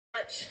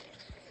lunch.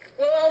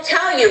 Well, I'll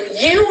tell you,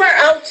 you are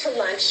out to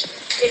lunch.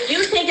 If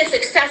you think it's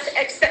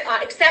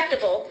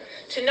acceptable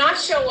to not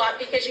show up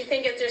because you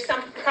think there's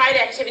some pride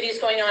activities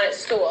going on at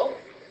school,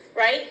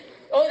 right?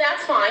 Oh,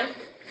 that's fine.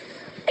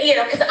 You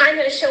know, because I'm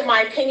going to show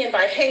my opinion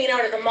by hanging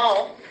out at the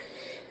mall.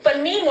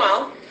 But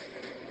meanwhile,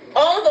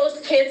 all of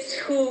those kids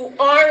who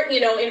are, you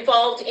know,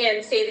 involved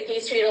in, say, the Gay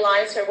Straight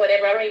Alliance or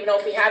whatever, I don't even know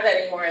if we have that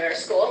anymore in our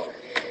school,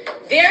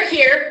 they're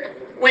here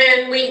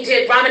when we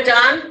did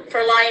Ramadan for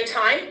Lion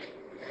Time,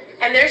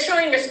 and they're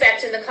showing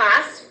respect in the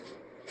class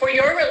for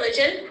your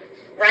religion,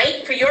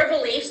 right, for your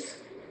beliefs.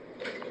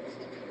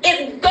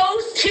 It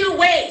goes two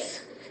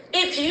ways.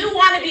 If you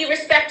want to be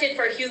respected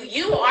for who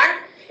you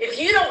are, if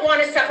you don't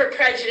want to suffer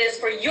prejudice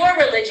for your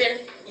religion,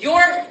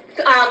 your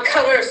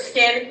color of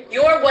skin,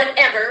 your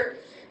whatever,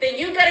 then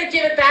you better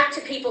give it back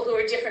to people who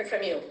are different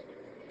from you.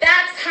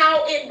 That's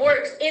how it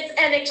works. It's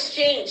an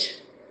exchange.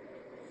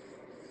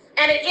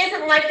 And it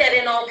isn't like that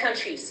in all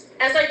countries.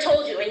 As I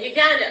told you, in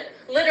Uganda,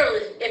 literally,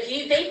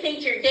 if they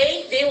think you're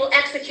gay, they will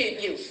execute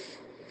you.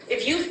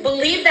 If you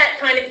believe that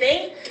kind of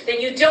thing,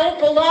 then you don't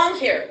belong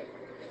here.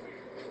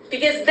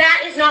 Because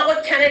that is not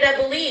what Canada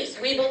believes.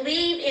 We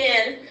believe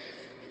in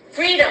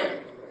freedom.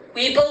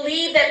 We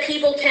believe that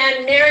people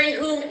can marry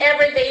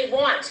whomever they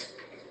want.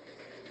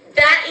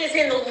 That is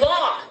in the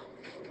law.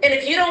 And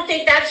if you don't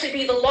think that should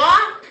be the law,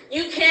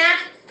 you can't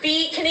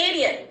be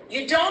Canadian.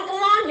 You don't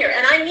belong here.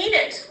 And I mean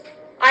it.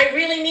 I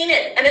really mean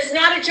it. And it's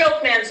not a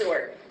joke,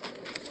 Mansour.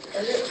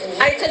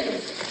 I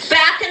said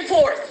back and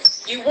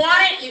forth. You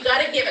want it, you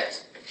got to give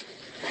it.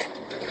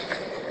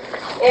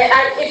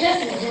 It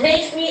just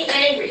makes me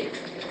angry.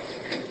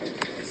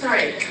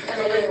 Sorry, I'm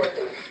a little worked.